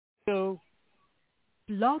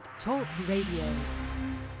Blog Talk Radio.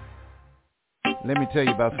 Let me tell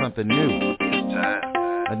you about something new.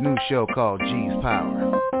 A new show called G's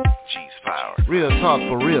Power. G's Power. Real talk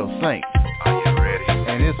for real saints. Are you ready?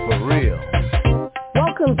 And it's for real.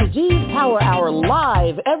 Welcome to G's Power Hour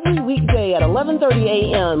live every weekday at 11:30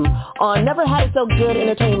 a.m. on Never Had It So Good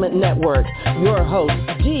Entertainment Network. Your host,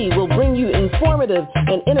 G, will bring you informative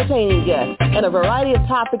and entertaining guests and a variety of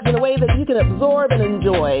topics in a way that you can absorb and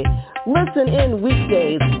enjoy. Listen in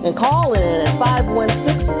weekdays and call in at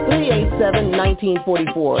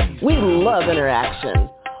 516-387-1944. We love interaction.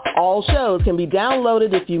 All shows can be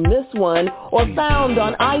downloaded if you miss one or found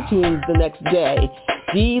on iTunes the next day.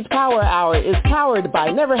 G's Power Hour is powered by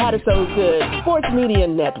Never Had It So Good Sports Media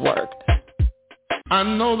Network. I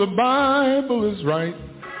know the Bible is right.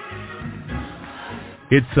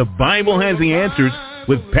 It's The Bible Has the Answers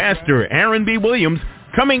with Pastor Aaron B. Williams,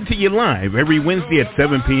 coming to you live every Wednesday at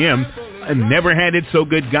 7 p.m. on Never Had It So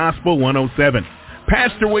Good Gospel 107.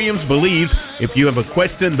 Pastor Williams believes if you have a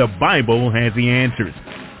question, the Bible has the answers.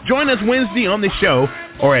 Join us Wednesday on the show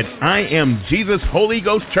or at I Am Jesus Holy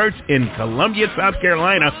Ghost Church in Columbia, South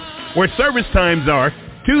Carolina, where service times are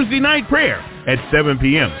Tuesday night prayer at 7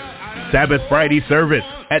 p.m., Sabbath Friday service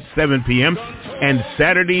at 7 p.m., and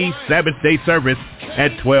Saturday Sabbath day service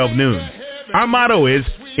at 12 noon. Our motto is,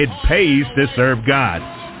 it pays to serve God.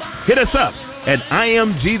 Hit us up at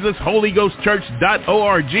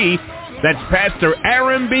IamJesusHolyGhostChurch.org. That's Pastor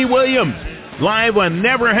Aaron B. Williams, live on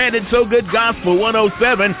Never Had It So Good Gospel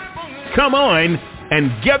 107. Come on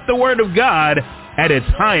and get the Word of God at its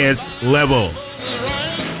highest level.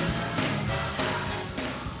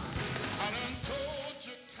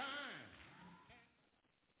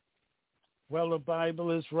 Well, the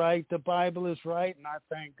Bible is right. The Bible is right, and I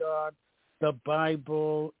thank God the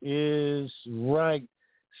Bible is right.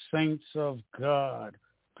 Saints of God,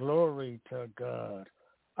 glory to God.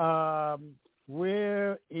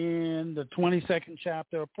 We're in the 22nd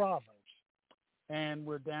chapter of Proverbs, and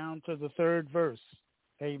we're down to the 3rd verse.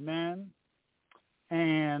 Amen.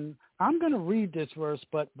 And I'm going to read this verse,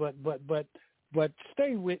 but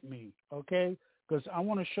stay with me, okay? Because I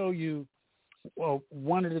want to show you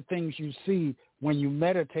one of the things you see when you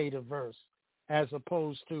meditate a verse as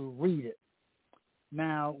opposed to read it.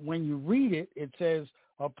 Now, when you read it, it says,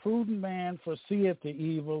 a prudent man foreseeth the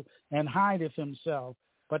evil and hideth himself,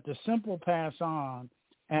 but the simple pass on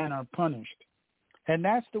and are punished. And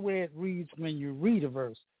that's the way it reads when you read a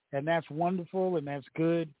verse. And that's wonderful, and that's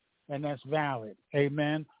good, and that's valid.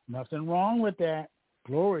 Amen. Nothing wrong with that.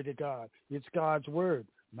 Glory to God. It's God's word.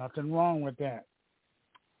 Nothing wrong with that.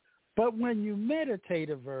 But when you meditate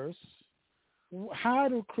a verse, how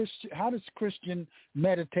does Christian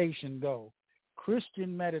meditation go?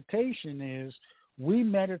 Christian meditation is we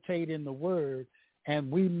meditate in the word,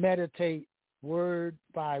 and we meditate word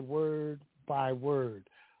by word by word.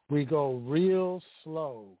 We go real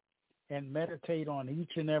slow and meditate on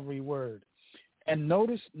each and every word. And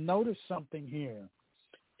notice something here.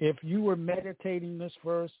 If you were meditating this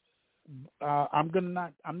verse, I'm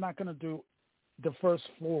not going to do the first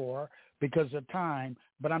 4 because of time,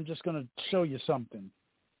 but I'm just going to show you something.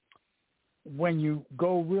 When you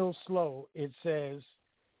go real slow, it says,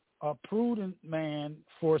 a prudent man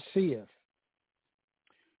foreseeth.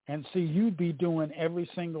 And see, you'd be doing every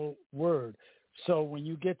single word. So when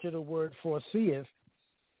you get to the word foreseeth,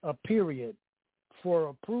 a period, for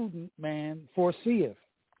a prudent man foreseeth.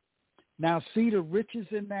 Now see the riches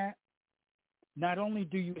in that? Not only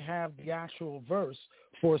do you have the actual verse,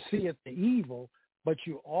 foreseeth the evil, but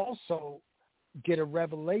you also get a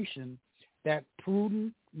revelation that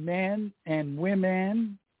prudent men and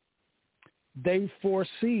women, they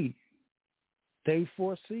foresee. They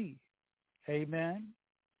foresee. Amen.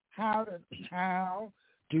 How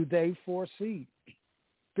do they foresee?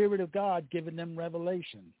 Spirit of God giving them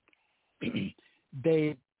revelation.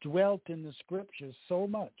 They dwelt in the scriptures so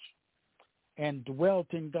much and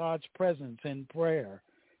dwelt in God's presence in prayer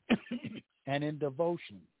and in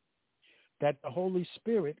devotion that the Holy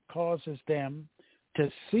Spirit causes them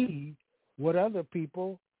to see what other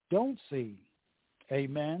people don't see.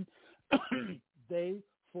 Amen. They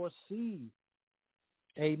foresee.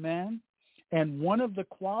 Amen. And one of the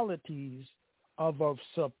qualities of a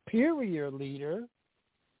superior leader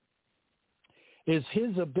is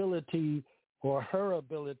his ability or her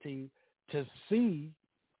ability to see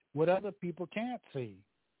what other people can't see.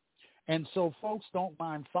 And so folks don't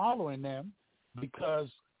mind following them because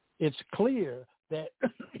it's clear that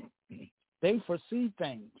they foresee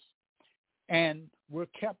things. And we're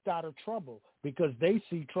kept out of trouble because they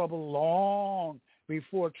see trouble long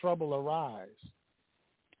before trouble arrives.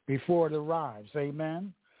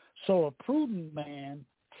 Amen. So a prudent man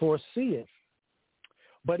foreseeth.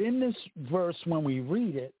 But in this verse, when we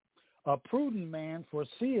read it, a prudent man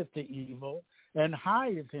foreseeth the evil and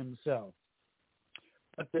hideth himself.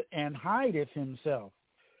 And hideth himself.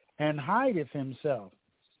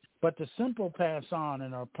 But the simple pass on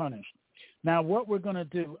and are punished. Now, what we're going to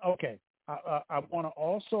do, okay, I want to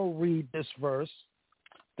also read this verse,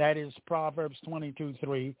 that is Proverbs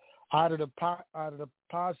 22:3, out of the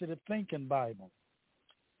Positive Thinking Bible.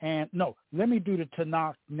 And no, let me do the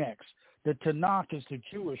Tanakh next. The Tanakh is the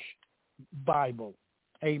Jewish Bible.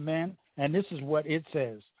 Amen. And this is what it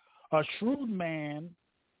says. A shrewd man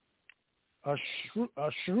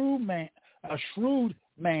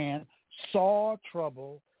saw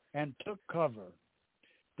trouble and took cover.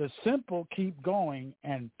 The simple keep going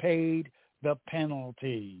and paid the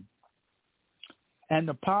penalty. And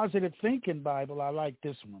the Positive Thinking Bible, I like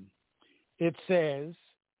this one. It says,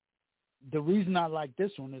 the reason I like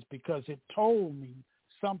this one is because it told me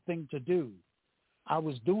something to do. I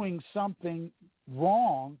was doing something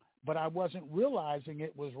wrong, but I wasn't realizing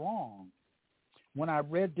it was wrong. When I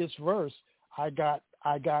read this verse, I got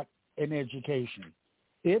an education.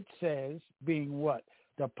 It says, being what?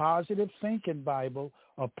 The Positive Thinking Bible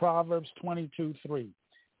of Proverbs 22:3.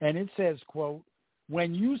 And it says, quote,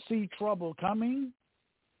 when you see trouble coming,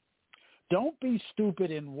 don't be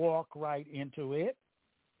stupid and walk right into it.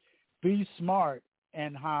 Be smart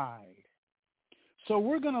and hide. So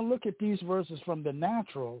we're going to look at these verses from the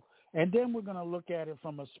natural, and then we're going to look at it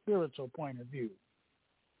from a spiritual point of view.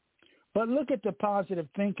 But look at the Positive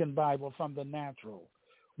Thinking Bible from the natural.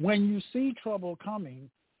 When you see trouble coming,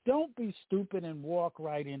 don't be stupid and walk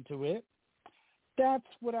right into it. That's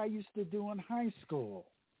what I used to do in high school.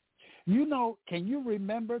 You know, can you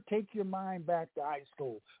remember, take your mind back to high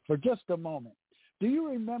school for just a moment. Do you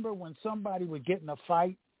remember when somebody would get in a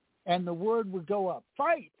fight and the word would go up,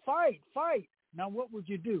 fight, fight, fight? Now, what would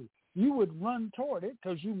you do? You would run toward it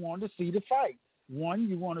because you wanted to see the fight. One,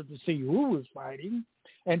 you wanted to see who was fighting,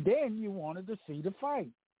 and then you wanted to see the fight.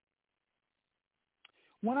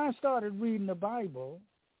 When I started reading the Bible,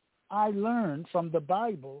 I learned from the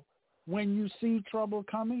Bible, when you see trouble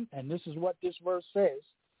coming, and this is what this verse says,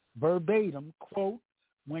 verbatim, quote,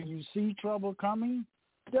 when you see trouble coming,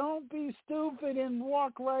 don't be stupid and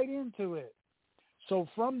walk right into it. So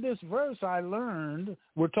from this verse, I learned,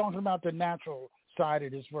 we're talking about the natural side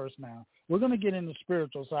of this verse now. We're going to get into the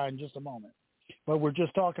spiritual side in just a moment, but we're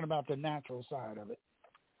just talking about the natural side of it.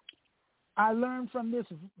 I learned from this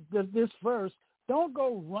verse, don't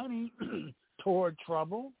go running toward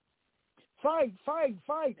trouble. Fight, fight,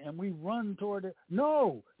 fight, and we run toward it.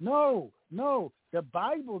 No. The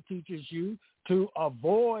Bible teaches you to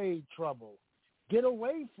avoid trouble. Get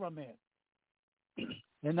away from it.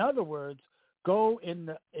 In other words, go in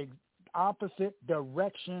the opposite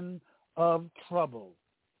direction of trouble.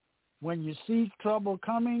 When you see trouble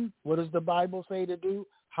coming, what does the Bible say to do?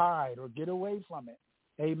 Hide or get away from it.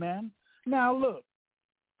 Amen? Now, look,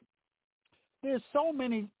 there's so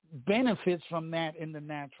many benefits from that in the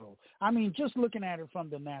natural. I mean, just looking at it from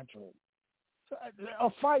the natural. A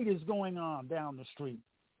fight is going on down the street.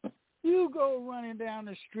 You go running down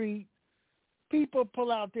the street, people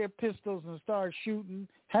pull out their pistols and start shooting.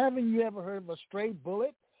 Haven't you ever heard of a stray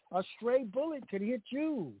bullet? A stray bullet could hit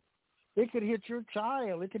you. It could hit your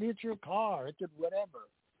child. It could hit your car. It could whatever.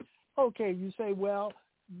 Okay, you say, well,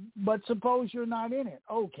 but suppose you're not in it.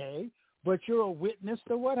 Okay, but you're a witness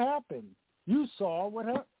to what happened. You saw what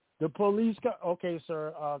happened. The police got, okay,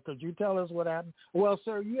 sir, could you tell us what happened? Well,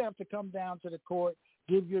 sir, you have to come down to the court,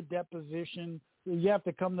 give your deposition. You have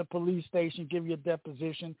to come to the police station, give your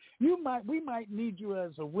deposition. We might need you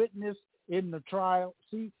as a witness in the trial.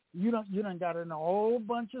 See, you done got in a whole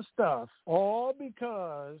bunch of stuff, all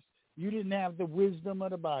because you didn't have the wisdom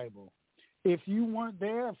of the Bible. If you weren't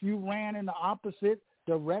there, if you ran in the opposite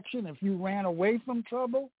direction, if you ran away from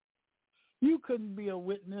trouble, you couldn't be a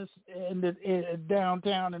witness in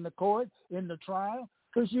downtown in the court, in the trial,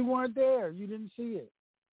 because you weren't there. You didn't see it.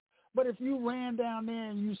 But if you ran down there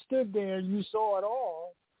and you stood there and you saw it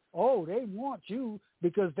all, oh, they want you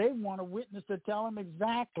because they want a witness to tell them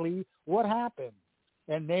exactly what happened.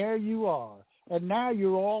 And there you are. And now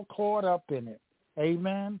you're all caught up in it.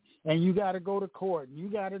 Amen? And you got to go to court, and you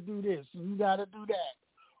got to do this, and you got to do that.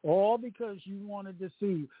 All because you wanted to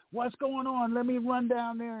see what's going on. Let me run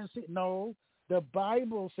down there and see. No, the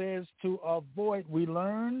Bible says to avoid. We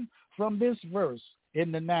learn from this verse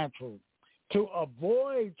in the natural to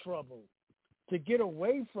avoid trouble, to get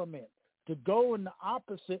away from it, to go in the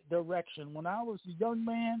opposite direction. When I was a young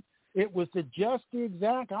man, it was just the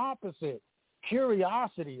exact opposite.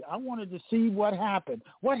 curiosity. I wanted to see what happened.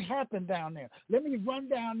 What happened down there? Let me run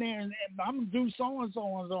down there and I'm going to do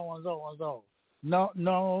so-and-so and so-and-so and so.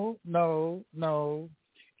 No.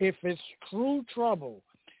 If it's true trouble,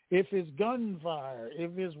 if it's gunfire,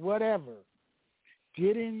 if it's whatever,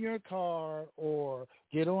 get in your car or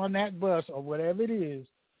get on that bus or whatever it is.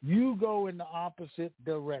 You go in the opposite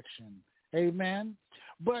direction. Amen.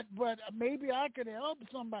 But maybe I could help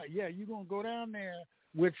somebody. Yeah, you're going to go down there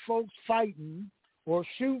with folks fighting or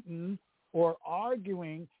shooting or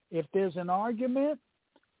arguing. If there's an argument,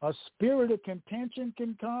 a spirit of contention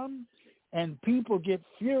can come and people get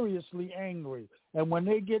furiously angry. And when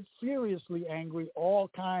they get furiously angry, all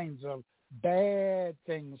kinds of bad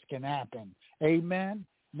things can happen. Amen.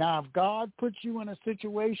 Now, if God puts you in a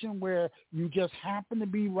situation where you just happen to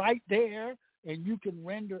be right there and you can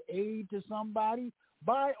render aid to somebody,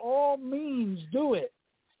 by all means, do it.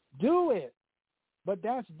 Do it. But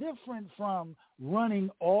that's different from running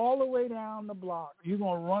all the way down the block. You're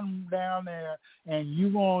going to run down there and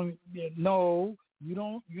you're going to, no,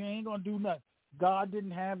 you ain't going to do nothing. God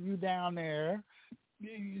didn't have you down there.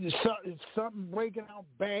 Something breaking out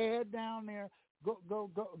bad down there.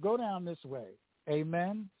 Go down this way.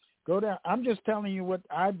 Amen. Go down. I'm just telling you what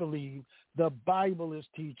I believe the Bible is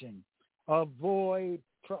teaching. Avoid.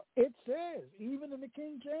 It says, even in the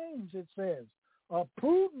King James, it says, a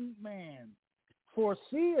prudent man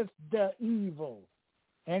foreseeth the evil,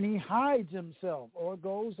 and he hides himself or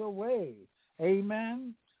goes away.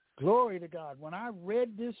 Amen. Glory to God. When I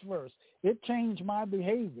read this verse, it changed my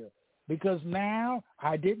behavior because now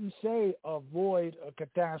I didn't say avoid a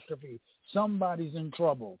catastrophe. Somebody's in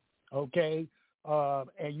trouble, okay?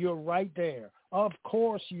 And you're right there. Of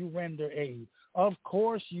course you render aid. Of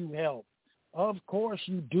course you help. Of course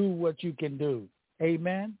you do what you can do.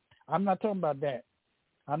 Amen? I'm not talking about that.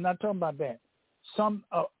 I'm not talking about that.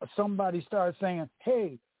 Somebody starts saying,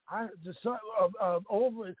 hey,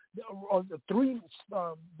 over 3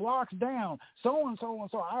 blocks down, so-and-so,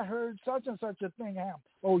 I heard such and such a thing happen.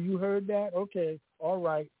 Oh, you heard that? Okay, all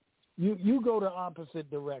right. You go the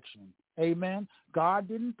opposite direction. Amen? God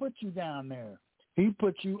didn't put you down there. He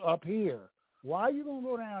put you up here. Why are you going to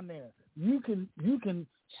go down there? You can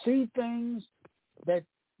see things that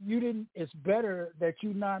you didn't. It's better that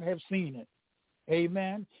you not have seen it.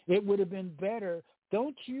 Amen? It would have been better.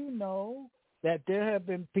 Don't you know that there have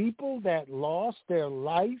been people that lost their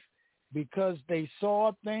life because they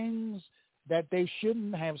saw things that they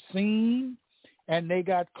shouldn't have seen, and they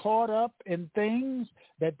got caught up in things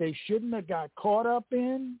that they shouldn't have got caught up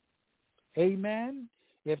in? Amen?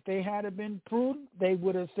 If they had been prudent, they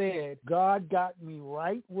would have said, God got me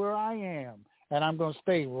right where I am, and I'm going to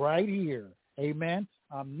stay right here. Amen?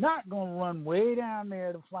 I'm not going to run way down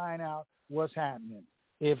there to find out what's happening.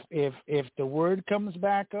 If the word comes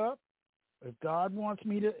back up, if God wants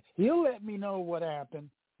me to, he'll let me know what happened,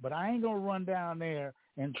 but I ain't going to run down there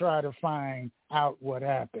and try to find out what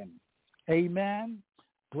happened. Amen?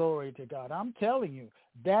 Glory to God. I'm telling you,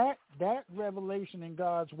 that revelation in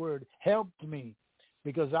God's word helped me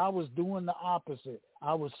because I was doing the opposite.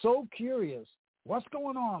 I was so curious. What's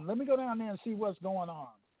going on? Let me go down there and see what's going on.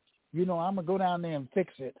 I'm going to go down there and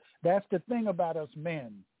fix it. That's the thing about us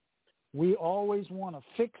men. We always want to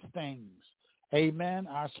fix things. Amen.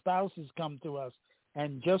 Our spouses come to us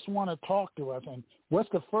and just want to talk to us. And what's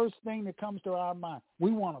the first thing that comes to our mind?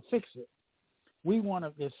 We want to fix it.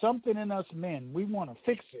 There's something in us men. We want to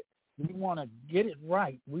fix it. We want to get it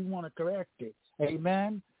right. We want to correct it.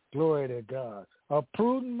 Amen. Glory to God. A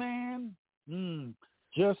prudent man,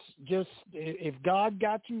 just if God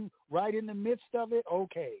got you right in the midst of it,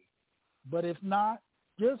 okay. But if not,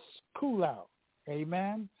 just cool out.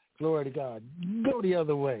 Amen. Glory to God. Go the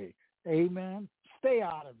other way. Amen. Stay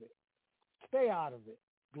out of it. Stay out of it.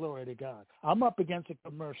 Glory to God. I'm up against a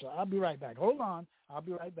commercial. I'll be right back. Hold on. I'll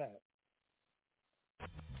be right back.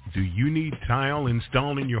 Do you need tile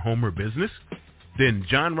installed in your home or business? Then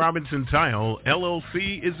John Robinson Tile,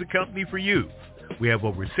 LLC is the company for you. We have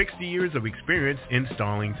over 60 years of experience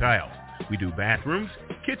installing tile. We do bathrooms,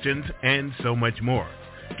 kitchens, and so much more.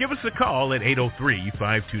 Give us a call at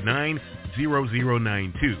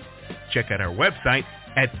 803-529-0092. Check out our website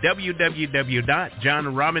at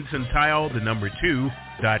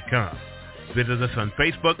www.johnrobinsontile2.com. Visit us on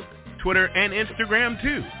Facebook, Twitter, and Instagram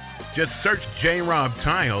too. Just search J. Rob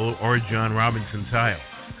Tile or John Robinson Tile.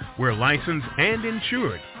 We're licensed and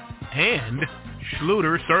insured and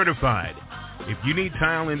Schluter certified. If you need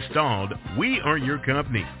tile installed, we are your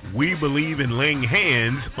company. We believe in laying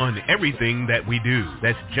hands on everything that we do.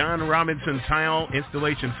 That's John Robinson Tile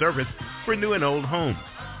Installation Service for new and old homes.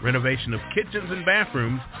 renovation of kitchens and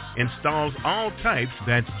bathrooms, installs all types.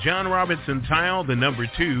 That's John Robinson Tile, the number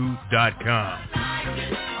 2.com.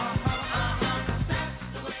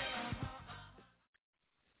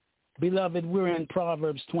 Beloved, we're in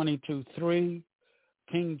Proverbs 22:3.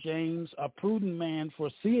 King James, a prudent man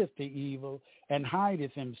foreseeth the evil and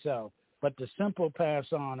hideth himself, but the simple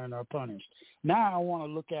pass on and are punished. Now I want to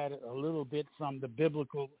look at it a little bit from the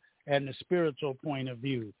biblical and the spiritual point of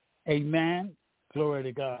view. Amen. Glory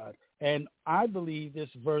to God. And I believe this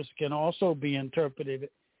verse can also be interpreted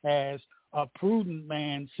as a prudent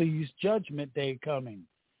man sees judgment day coming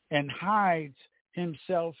and hides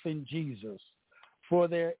himself in Jesus. For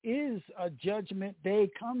there is a judgment day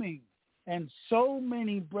coming. And so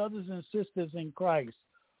many brothers and sisters in Christ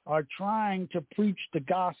are trying to preach the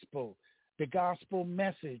gospel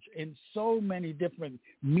message in so many different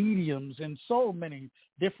mediums, in so many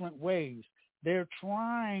different ways. They're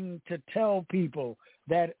trying to tell people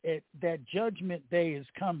that that judgment day is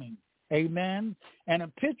coming. Amen. And a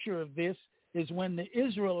picture of this is when the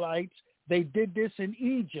Israelites, they did this in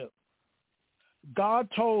Egypt.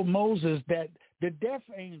 God told Moses that the death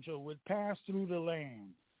angel would pass through the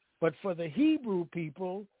land. But for the Hebrew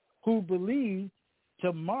people who believed,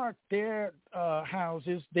 to mark their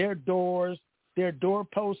houses, their doors, their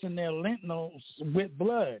doorposts, and their lintels with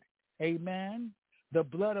blood. Amen. The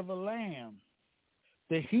blood of a lamb.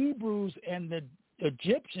 The Hebrews and the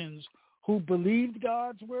Egyptians who believed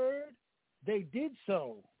God's word, they did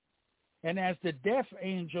so. And as the death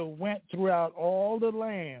angel went throughout all the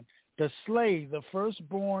land to slay the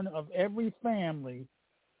firstborn of every family,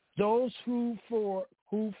 those who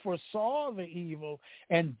foresaw the evil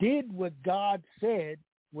and did what God said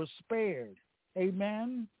were spared.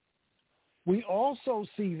 Amen. We also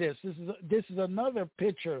see this. This is another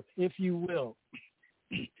picture, if you will.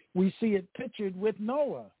 We see it pictured with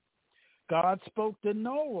Noah. God spoke to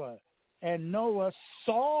Noah, and Noah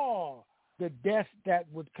saw the death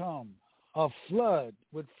that would come. A flood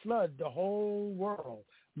would flood the whole world.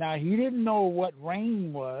 Now, he didn't know what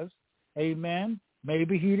rain was. Amen.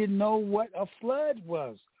 Maybe he didn't know what a flood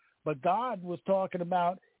was, but God was talking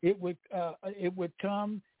about it would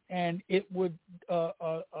come and it would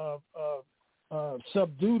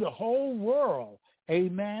subdue the whole world.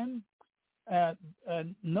 Amen.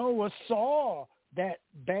 Noah saw that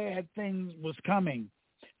bad thing was coming,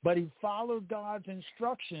 but he followed God's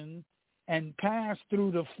instruction and passed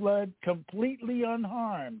through the flood completely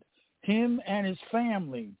unharmed, him and his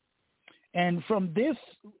family. And from this,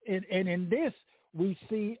 and in this, we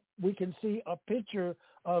can see a picture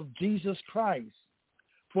of Jesus Christ.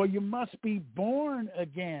 For you must be born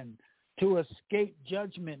again to escape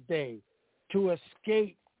judgment day, to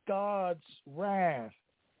escape God's wrath,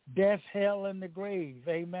 death, hell, and the grave.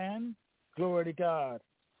 Amen. Glory to God.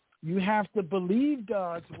 You have to believe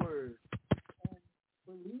God's word and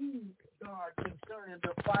believe God concerning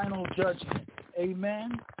the final judgment.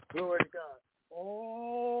 Amen. Glory to God.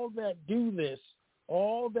 All that do this,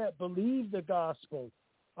 all that believe the gospel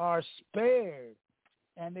are spared,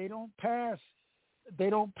 and they don't pass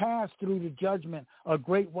through the judgment, a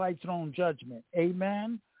great white throne judgment.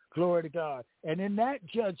 Amen. Glory to God. And in that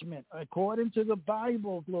judgment, according to the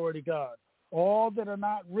Bible, glory to God, all that are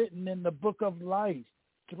not written in the book of life,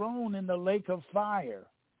 thrown in the lake of fire.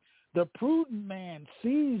 The prudent man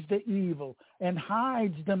sees the evil and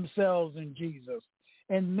hides themselves in Jesus.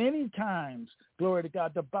 And many times, glory to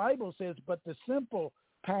God, the Bible says, but the simple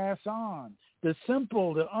pass on. The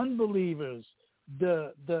simple, the unbelievers,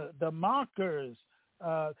 the mockers,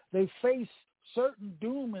 they face certain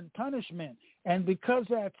doom and punishment. And because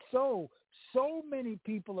that's so many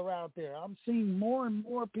people are out there. I'm seeing more and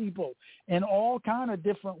more people in all kind of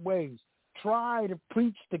different ways try to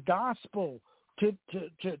preach the gospel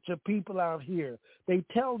to people out here. They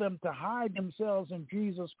tell them to hide themselves in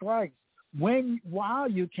Jesus Christ while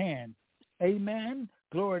you can. Amen.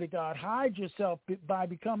 Glory to God. Hide yourself by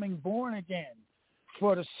becoming born again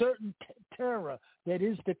for the certain terror that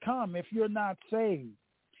is to come if you're not saved.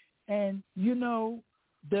 And, you know,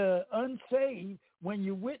 the unsaved, when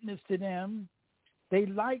you witness to them,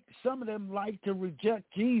 some of them like to reject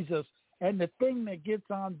Jesus. And the thing that gets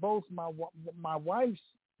on both my wife's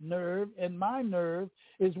nerve and my nerve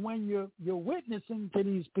is when you're witnessing to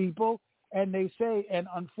these people and they say, and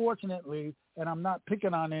unfortunately, and I'm not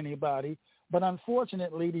picking on anybody, but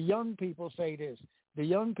unfortunately the young people say this. The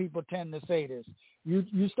young people tend to say this.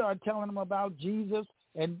 You start telling them about Jesus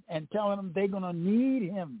and telling them they're going to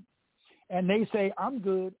need him. And they say, I'm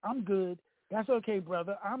good. That's okay,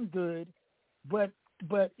 brother. I'm good. But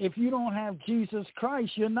if you don't have Jesus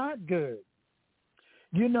Christ, you're not good.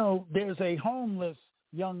 You know, there's a homeless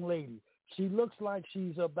young lady. She looks like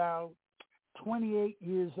she's about 28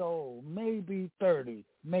 years old, maybe 30,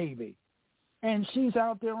 maybe. And she's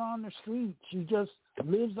out there on the street. She just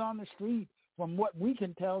lives on the street. From what we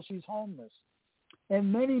can tell, she's homeless.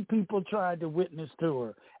 And many people tried to witness to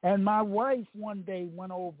her. And my wife one day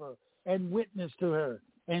went over and witnessed to her.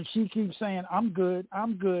 And she keeps saying, I'm good,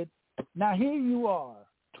 I'm good. Now here you are,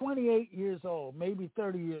 28 years old, maybe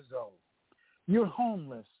 30 years old. You're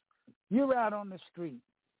homeless. You're out on the street.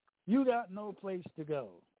 You got no place to go.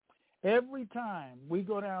 Every time we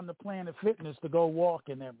go down to Planet Fitness to go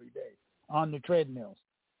walking every day on the treadmills,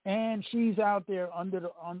 and she's out there under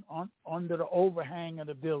the overhang of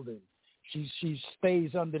the building. She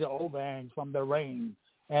stays under the overhang from the rain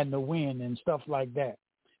and the wind and stuff like that.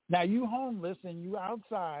 Now you homeless and you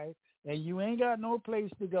outside and you ain't got no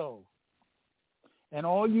place to go. And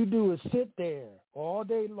all you do is sit there all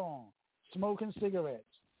day long smoking cigarettes.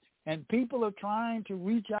 And people are trying to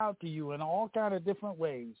reach out to you in all kind of different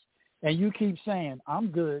ways. And you keep saying, I'm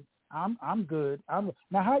good, I'm good.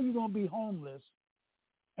 Now how you going to be homeless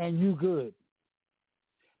and you good?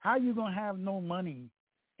 How you going to have no money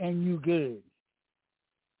and you good?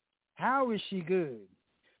 How is she good?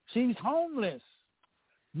 She's homeless.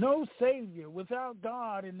 No Savior, without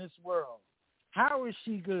God in this world. How is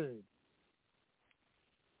she good?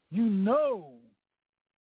 You know,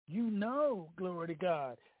 glory to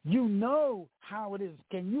God. You know how it is.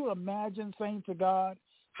 Can you imagine, saints of God,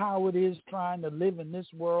 how it is trying to live in this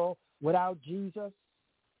world without Jesus?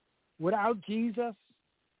 Without Jesus?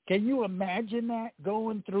 Can you imagine that,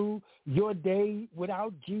 going through your day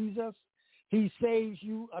without Jesus? He saves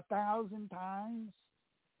you 1,000 times.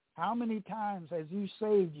 How many times has he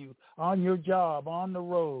saved you on your job, on the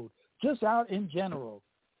road, just out in general?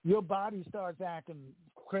 Your body starts acting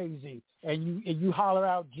crazy, and you holler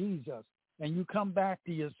out Jesus, and you come back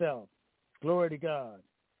to yourself. Glory to God.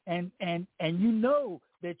 And you know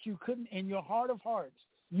that you couldn't, in your heart of hearts,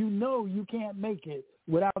 you know you can't make it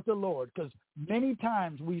without the Lord, because many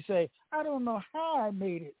times we say, I don't know how I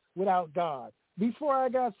made it without God. Before I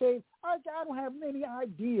got saved, I don't have any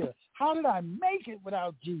idea. How did I make it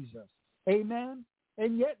without Jesus? Amen?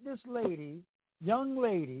 And yet this lady, young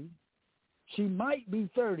lady, she might be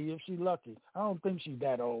 30 if she's lucky. I don't think she's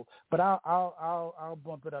that old, but I'll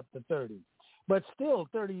bump it up to 30. But still,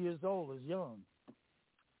 30 years old is young.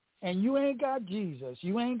 And you ain't got Jesus.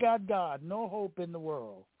 You ain't got God. No hope in the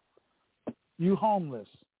world. You homeless.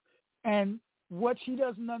 And what she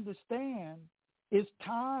doesn't understand is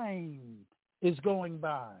time is going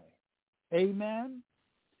by. Amen?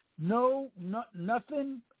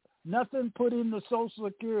 Nothing put in the Social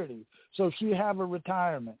Security. So she have a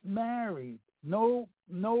retirement. Married. No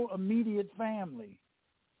immediate family.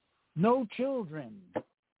 No children.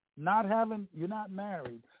 You're not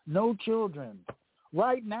married. No children.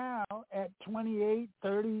 Right now, at 28,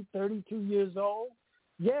 30, 32 years old,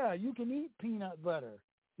 yeah, you can eat peanut butter.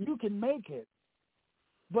 You can make it.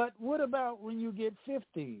 But what about when you get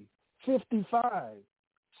 50, 55,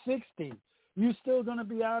 60? You still going to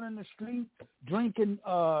be out in the street drinking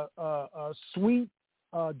sweet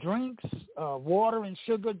drinks, water and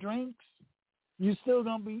sugar drinks? You still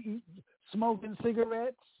going to be smoking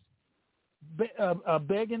cigarettes,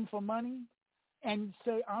 begging for money? And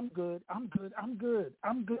say, I'm good, brother.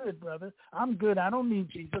 I'm good. I don't need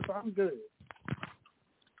Jesus. I'm good.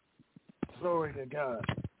 Glory to God.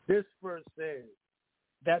 This verse says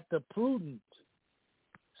that the prudent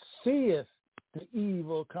seeth the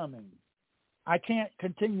evil coming. I can't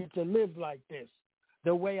continue to live like this,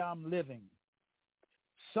 the way I'm living.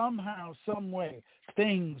 Somehow, some way,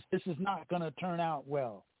 this is not going to turn out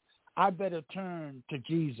well. I better turn to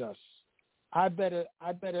Jesus. I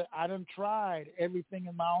done tried everything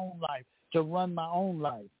in my own life to run my own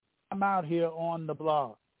life. I'm out here on the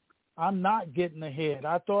block. I'm not getting ahead.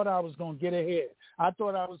 I thought I was going to get ahead. I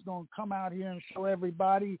thought I was going to come out here and show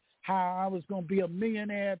everybody how I was going to be a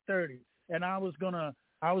millionaire at 30. And I was going to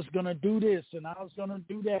do this and I was going to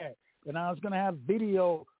do that. And I was going to have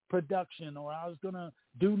video production, or I was going to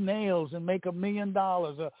do nails and make $1 million,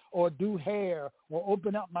 or do hair, or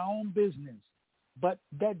open up my own business. But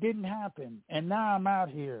that didn't happen, and now I'm out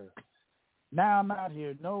here.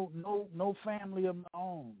 No family of my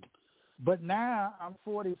own. But now I'm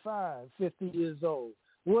 45, 50 years old.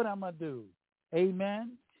 What am I do?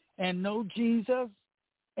 Amen? And no Jesus?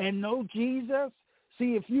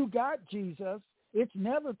 See, if you got Jesus, it's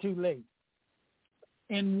never too late.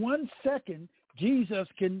 In 1 second, Jesus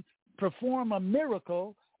can perform a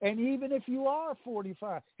miracle, and even if you are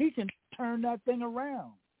 45, he can turn that thing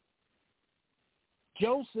around.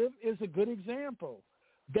 Joseph is a good example.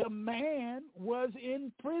 The man was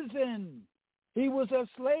in prison. He was a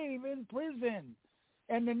slave in prison.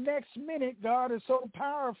 And the next minute, God is so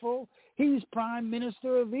powerful, he's prime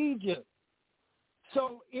minister of Egypt.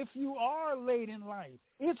 So if you are late in life,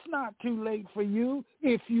 it's not too late for you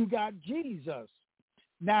if you got Jesus.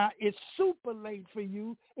 Now, it's super late for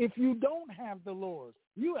you if you don't have the Lord.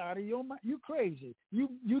 You out of your mind. You crazy.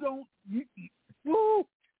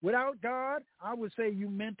 Without God, I would say you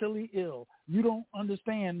mentally ill. You don't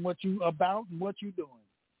understand what you about and what you're doing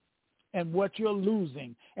and what you're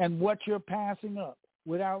losing and what you're passing up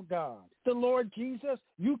without God. The Lord Jesus,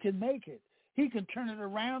 you can make it. He can turn it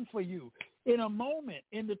around for you in a moment,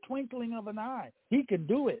 in the twinkling of an eye. He can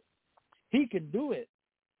do it. He can do it.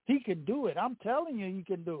 He can do it. I'm telling you, he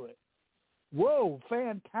can do it. Whoa,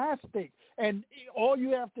 fantastic. And all you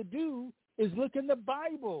have to do is look in the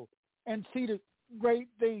Bible and see the great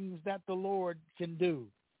things that the Lord can do.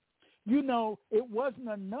 You know, it wasn't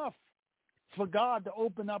enough for God to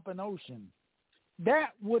open up an ocean. That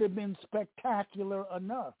would have been spectacular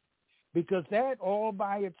enough, because that all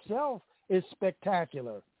by itself is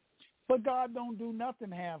spectacular. But God don't do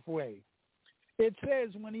nothing halfway. It says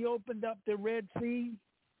when he opened up the Red Sea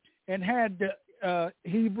and had the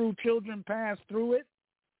Hebrew children pass through it,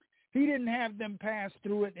 he didn't have them pass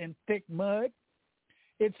through it in thick mud.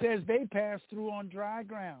 It says they passed through on dry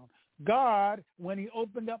ground. God, when he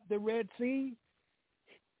opened up the Red Sea,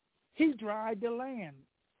 he dried the land.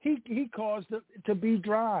 He caused it to be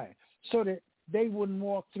dry so that they wouldn't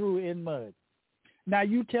walk through in mud. Now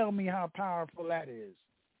you tell me how powerful that is.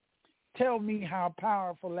 Tell me how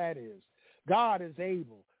powerful that is. God is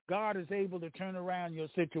able. God is able to turn around your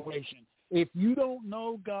situation. If you don't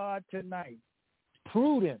know God tonight,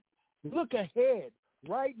 prudent, look ahead.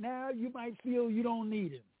 Right now, you might feel you don't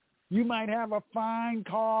need him. You might have a fine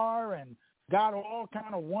car and got all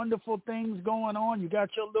kind of wonderful things going on. You got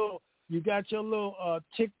your little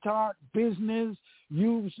TikTok business.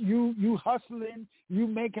 You hustling. You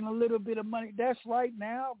making a little bit of money. That's right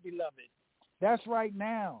now, beloved. That's right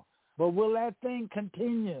now. But will that thing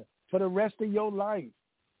continue for the rest of your life?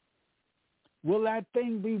 Will that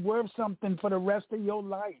thing be worth something for the rest of your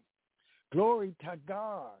life? Glory to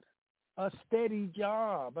God. A steady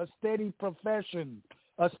job, a steady profession,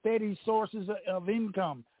 a steady sources of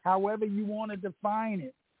income, however you want to define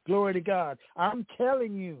it. Glory to God. I'm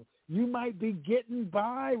telling you, you might be getting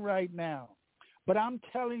by right now, but I'm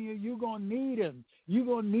telling you, you're going to need him. You're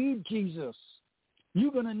going to need Jesus.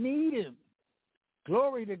 You're going to need him.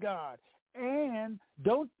 Glory to God. And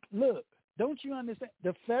don't you understand?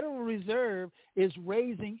 The Federal Reserve is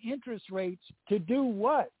raising interest rates to do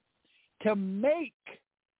what? To make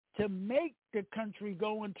the country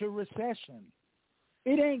go into recession.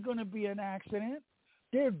 It ain't going to be an accident.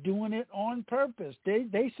 They're doing it on purpose.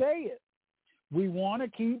 They say it. We want to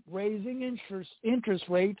keep raising interest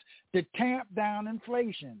rates to tamp down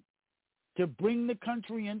inflation, to bring the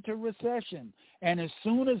country into recession. And as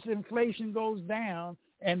soon as inflation goes down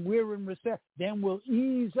and we're in recession, then we'll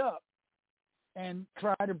ease up and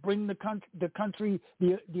try to bring the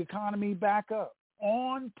economy back up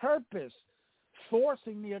on purpose,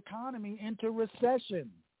 forcing the economy into recession.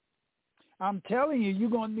 I'm telling you, you're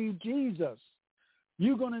going to need Jesus.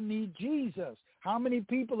 You're going to need Jesus. How many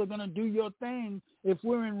people are going to do your thing if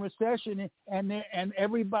we're in recession and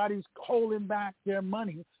everybody's holding back their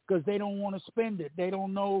money because they don't want to spend it? They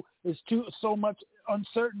don't know it's so much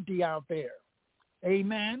uncertainty out there.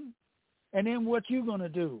 Amen? And then what you going to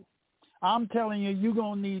do? I'm telling you, you're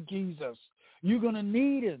going to need Jesus. You're going to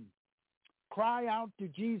need him. Cry out to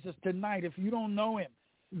Jesus tonight if you don't know him.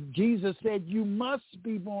 Jesus said you must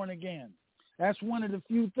be born again. That's one of the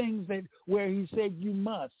few things where he said you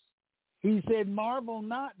must. He said, marvel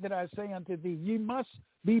not that I say unto thee, you must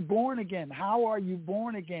be born again. How are you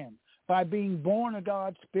born again? By being born of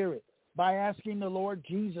God's Spirit, by asking the Lord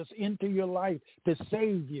Jesus into your life to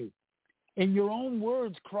save you. In your own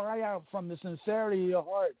words, cry out from the sincerity of your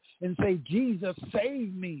heart and say, Jesus,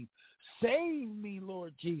 save me. Save me,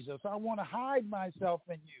 Lord Jesus. I want to hide myself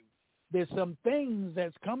in you. There's some things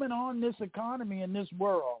that's coming on this economy in this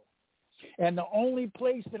world, and the only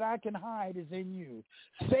place that I can hide is in you.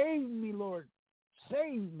 Save me, Lord.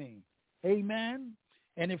 Save me. Amen.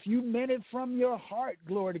 And if you meant it from your heart,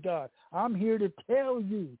 glory to God, I'm here to tell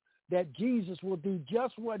you that Jesus will do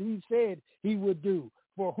just what he said he would do.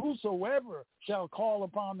 For whosoever shall call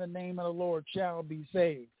upon the name of the Lord shall be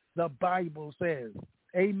saved, the Bible says.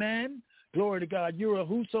 Amen. Glory to God. You're a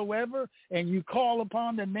whosoever, and you call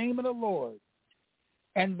upon the name of the Lord.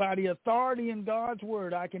 And by the authority in God's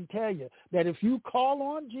word, I can tell you that if you call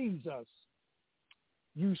on Jesus,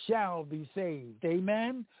 you shall be saved.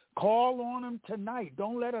 Amen. Call on him tonight.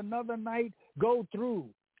 Don't let another night go through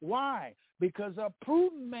Why? Because a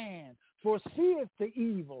prudent man foreseeth the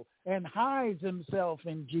evil and hides himself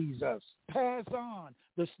in Jesus. Pass on.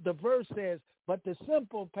 The verse says, but the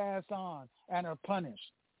simple pass on and are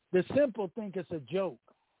punished. The simple think it's a joke.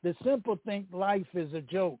 The simple think life is a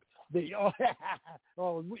joke.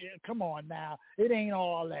 Come on now. It ain't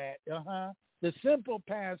all that. The simple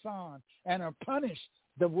pass on and are punished,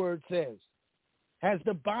 the word says. Has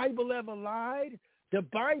the Bible ever lied? The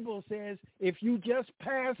Bible says if you just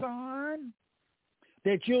pass on,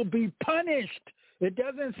 that you'll be punished. It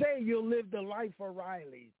doesn't say you'll live the life of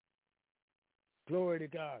Riley. Glory to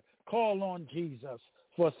God. Call on Jesus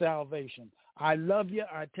for salvation. I love you.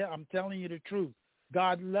 I'm telling you the truth.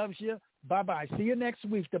 God loves you. Bye-bye. See you next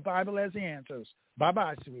week. The Bible has the answers.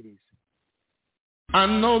 Bye-bye, sweeties. I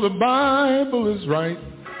know the Bible is right.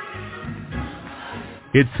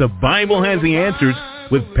 It's The Bible Has the Answers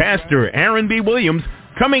with Pastor Aaron B. Williams,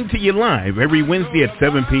 coming to you live every Wednesday at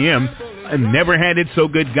 7 p.m. on Never Had It So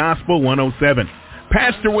Good Gospel 107.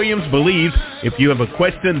 Pastor Williams believes if you have a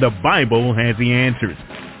question, the Bible has the answers.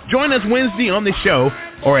 Join us Wednesday on the show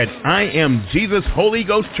or at I Am Jesus Holy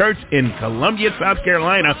Ghost Church in Columbia, South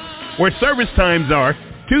Carolina, where service times are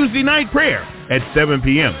Tuesday night prayer at 7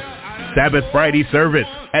 p.m., Sabbath Friday service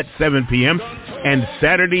at 7 p.m., and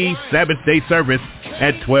Saturday Sabbath day service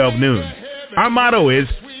at 12 noon. Our motto is,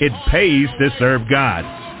 it pays to serve God.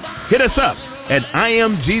 Hit us up at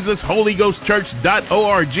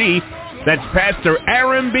IamJesusHolyGhostChurch.org. That's Pastor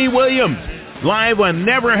Aaron B. Williams, live on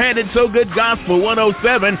Never Had It So Good Gospel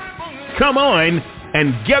 107. Come on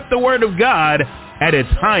and get the Word of God at its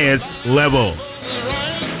highest level.